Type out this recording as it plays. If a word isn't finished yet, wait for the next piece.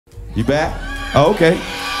You back? Oh, okay.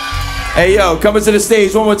 Hey, yo, coming to the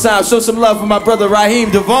stage one more time. Show some love for my brother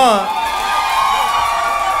Raheem Devaughn.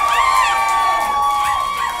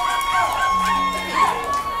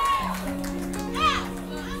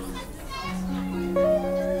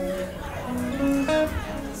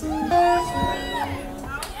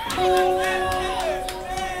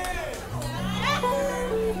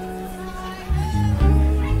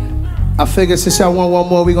 I figured since y'all want one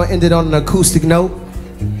more, we're gonna end it on an acoustic note.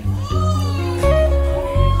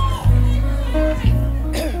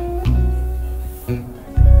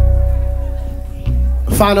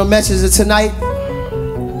 Final message of tonight.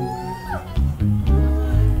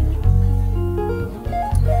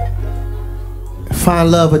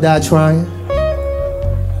 Find love or die trying.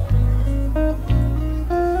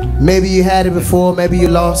 Maybe you had it before, maybe you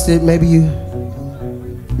lost it, maybe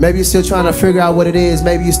you're still trying to figure out what it is.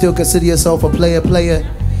 Maybe you still consider yourself a player.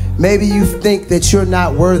 Maybe you think that you're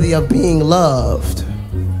not worthy of being loved.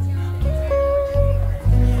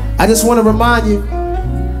 I just want to remind you,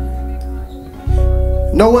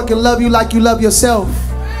 no one can love you like you love yourself.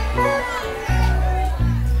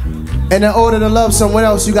 And in order to love someone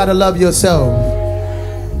else, you got to love yourself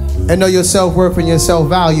and know your self-worth and your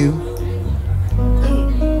self-value.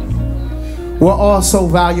 We're all so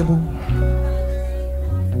valuable.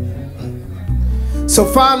 So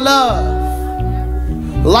find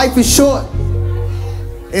love. Life is short.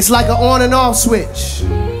 It's like an on and off switch.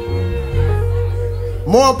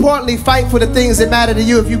 More importantly, fight for the things that matter to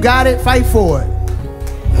you. If you got it, fight for it.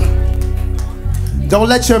 Don't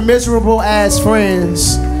let your miserable ass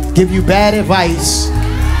friends give you bad advice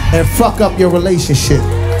and fuck up your relationship.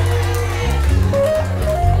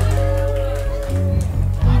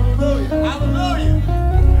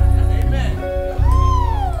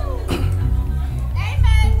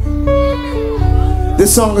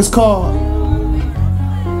 This song is called,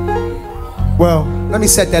 well, let me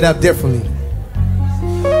set that up differently.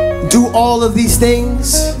 Do all of these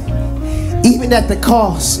things, even at the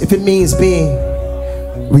cost, if it means being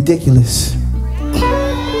ridiculous.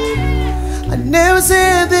 I never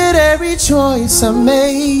said that every choice I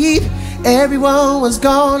made, everyone was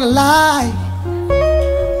gonna lie.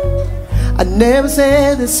 I never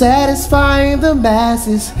said that satisfying the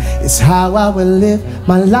masses is how I would live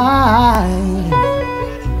my life.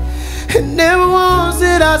 And never once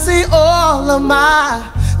did I say all of my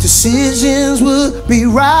decisions would be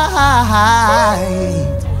right.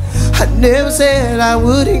 I never said I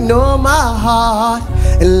would ignore my heart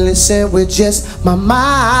and listen with just my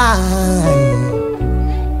mind.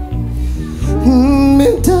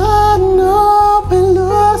 And I know it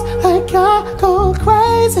looks like I go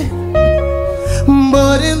crazy,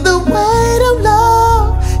 but in the weight of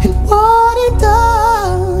love and what it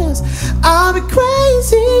does, I'll be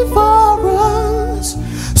crazy for us.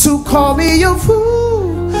 So call me a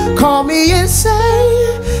fool, call me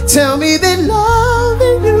insane, tell me that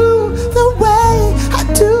loving you the way I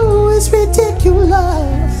do is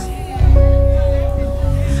ridiculous.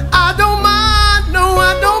 I don't mind, no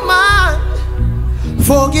I don't mind.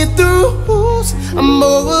 Forget the rules, I'm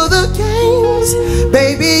over the games.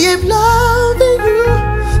 Baby, if loving you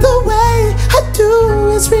the way I do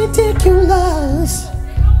is ridiculous,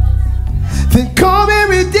 then call me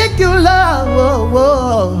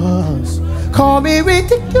ridiculous. Call me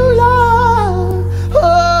ridiculous.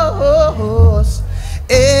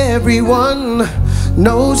 Everyone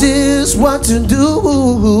knows just what to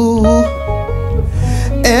do.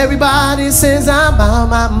 Everybody says I'm out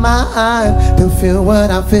my mind to feel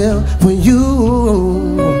what I feel for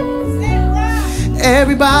you.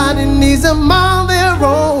 Everybody needs them on their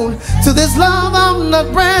own. To this love I'm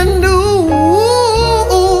not brand new.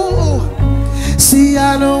 See,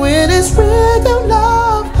 I know it is real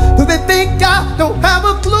love, but they think I don't have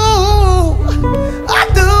a clue. I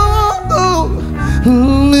do.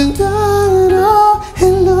 And I know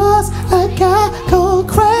it looks like I go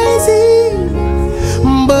crazy,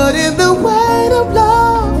 but in the weight of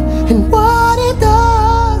love and what it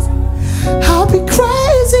does, I'll be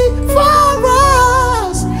crazy for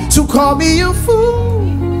us. So call me a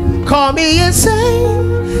fool, call me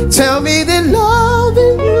insane, tell me that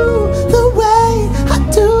loving you the way I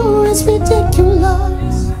do is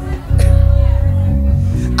ridiculous.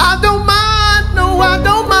 I don't mind, no I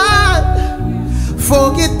don't mind.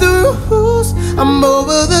 Forget the rules, I'm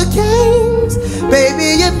over the games.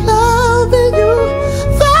 Baby, if loving you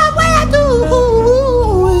the way I do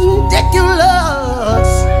is ridiculous,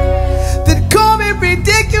 then call me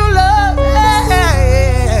ridiculous.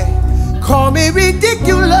 Call me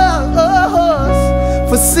ridiculous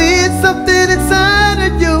for seeing something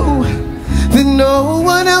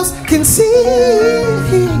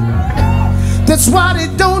That's why they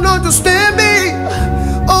don't understand me.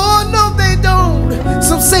 Oh no, they don't.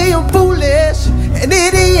 Some say I'm foolish, an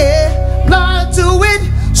idiot, blind to it.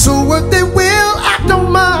 So what they will, I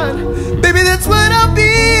don't mind. Baby, that's what I'll be.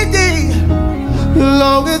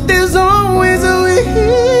 Long as there's always a way.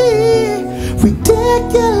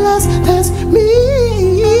 Ridiculous, that's me.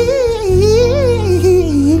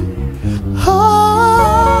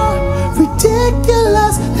 Oh,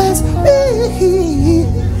 ridiculous, that's me.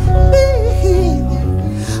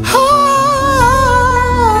 Oh,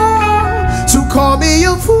 so call me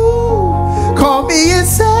a fool, call me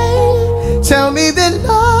insane. Tell me that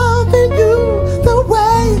loving you the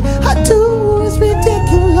way I do is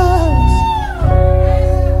ridiculous.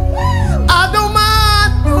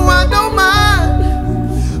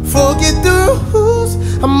 Forget the rules,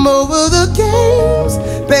 I'm over the games.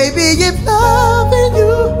 Baby, if loving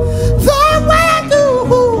you the way I do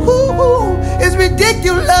is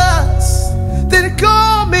ridiculous, then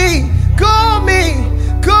call me, call me,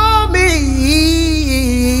 call me.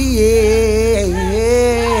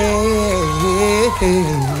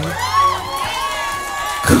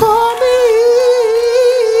 Call me.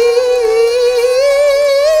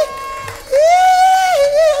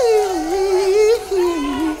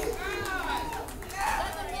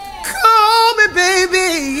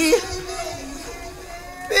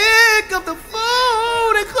 Pick up the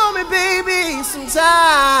phone and call me baby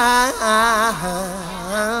sometimes.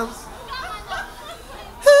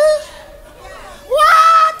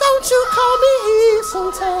 Why don't you call me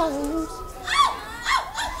sometimes?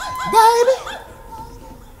 Baby,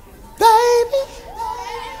 baby,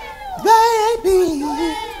 baby.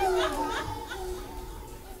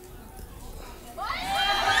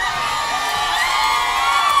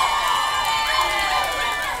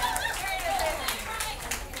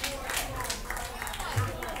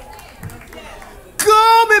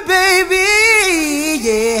 Call me baby,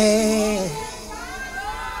 yeah.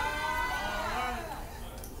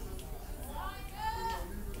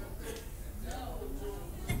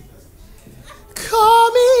 Call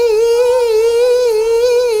me.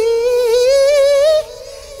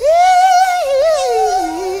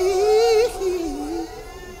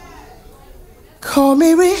 Call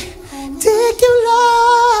me ridiculous.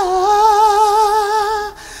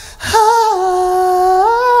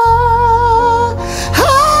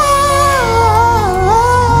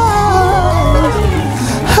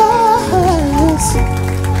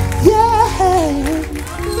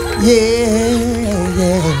 Yeah,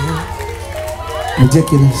 yeah.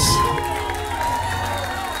 Ridiculous.